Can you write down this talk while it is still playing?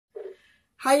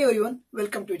Hi everyone,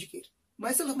 welcome to Educate.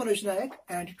 Myself Manoj Nayak,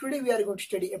 and today we are going to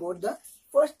study about the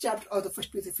first chapter of the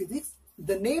first PUC Physics.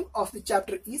 The name of the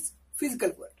chapter is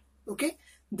Physical World. Okay,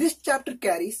 this chapter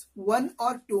carries 1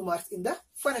 or 2 marks in the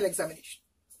final examination.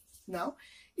 Now,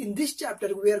 in this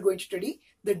chapter we are going to study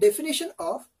the definition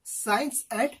of science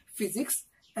and physics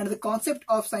and the concept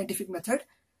of scientific method,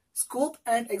 scope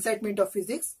and excitement of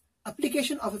physics,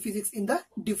 application of physics in the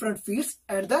different fields,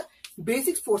 and the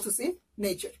basic forces in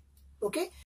nature.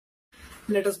 Okay,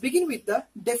 let us begin with the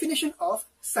definition of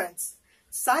science.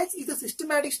 Science is a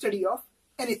systematic study of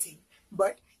anything,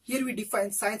 but here we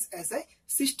define science as a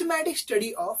systematic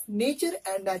study of nature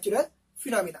and natural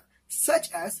phenomena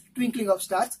such as twinkling of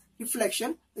stars,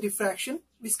 reflection, refraction,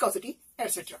 viscosity,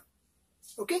 etc.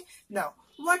 Okay, now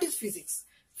what is physics?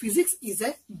 Physics is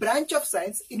a branch of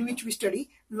science in which we study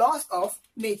laws of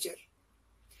nature.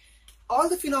 All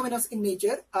the phenomena in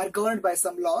nature are governed by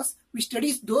some laws. We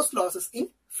study those laws in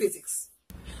physics.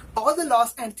 All the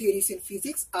laws and theories in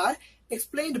physics are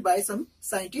explained by some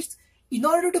scientists. In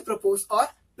order to propose or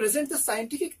present the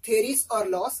scientific theories or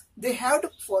laws, they have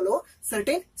to follow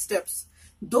certain steps.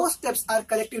 Those steps are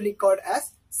collectively called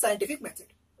as scientific method.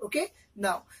 Okay.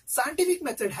 Now, scientific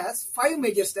method has 5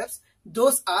 major steps.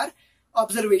 Those are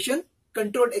observation,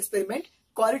 controlled experiment,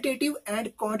 qualitative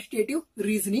and quantitative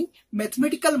reasoning,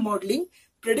 mathematical modeling,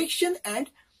 prediction and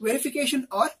verification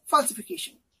or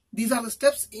falsification. These are the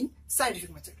steps in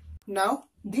scientific method. Now,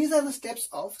 these are the steps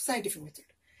of scientific method.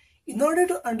 In order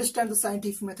to understand the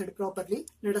scientific method properly,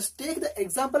 let us take the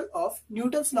example of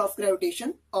Newton's law of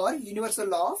gravitation or universal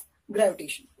law of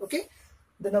gravitation. Okay.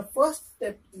 Then the first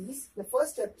step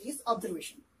is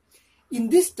observation. In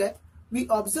this step, we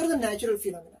observe the natural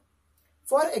phenomena.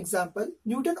 For example,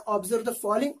 Newton observed the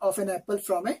falling of an apple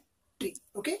from a tree.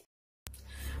 Okay.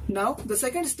 Now, the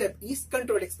second step is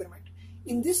controlled experiment.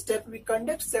 In this step, we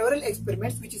conduct several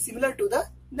experiments which is similar to the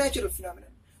natural phenomenon.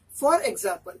 For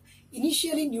example,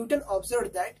 initially Newton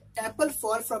observed that apple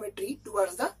fall from a tree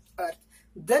towards the earth.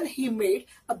 Then he made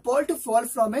a ball to fall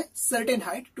from a certain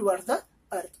height towards the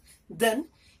earth. Then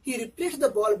he replaced the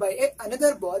ball by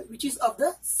another ball which is of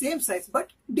the same size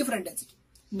but different density.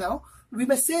 Now, we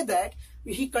may say that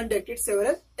he conducted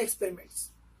several experiments,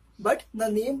 but the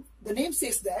name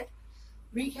says that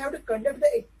we have to conduct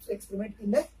the experiment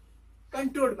in a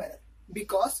controlled manner,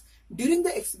 because during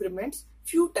the experiments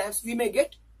few times we may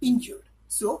get injured.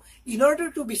 So in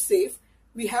order to be safe,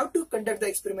 we have to conduct the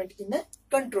experiment in a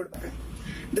controlled manner.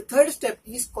 The third step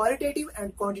is qualitative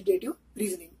and quantitative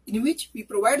reasoning, in which we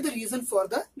provide the reason for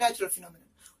the natural phenomenon,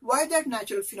 why that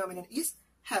natural phenomenon is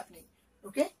happening.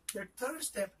 Okay, the third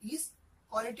step is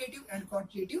qualitative and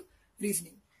quantitative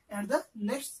reasoning, and the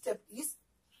next step is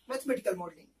mathematical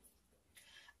modeling.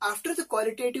 After the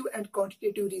qualitative and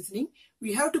quantitative reasoning,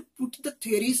 we have to put the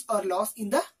theories or laws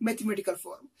in the mathematical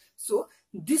form. So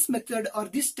this method or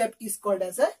this step is called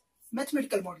as a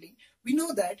mathematical modeling. We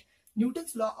know that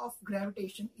Newton's law of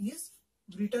gravitation is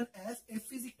written as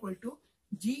F is equal to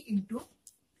G into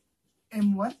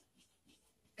M1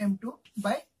 M2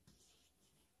 by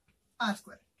R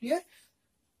square. Clear?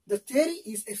 The theory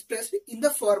is expressed in the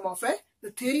form of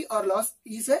the theory or laws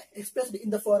is expressed in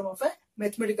the form of a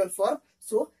mathematical form.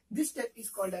 So this step is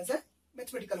called as a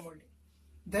mathematical modeling.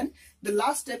 Then the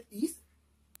last step is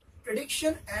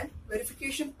prediction and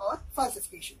verification or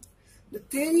falsification. The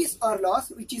theories or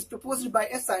laws which is proposed by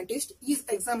a scientist is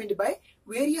examined by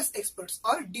various experts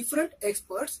or different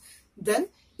experts. Then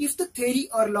if the theory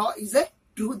or law is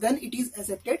true, then it is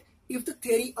accepted. If the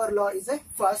theory or law is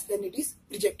false, then it is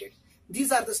rejected.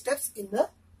 These are the steps in the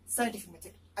scientific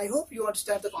method. I hope you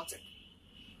understand the concept.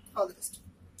 All the best.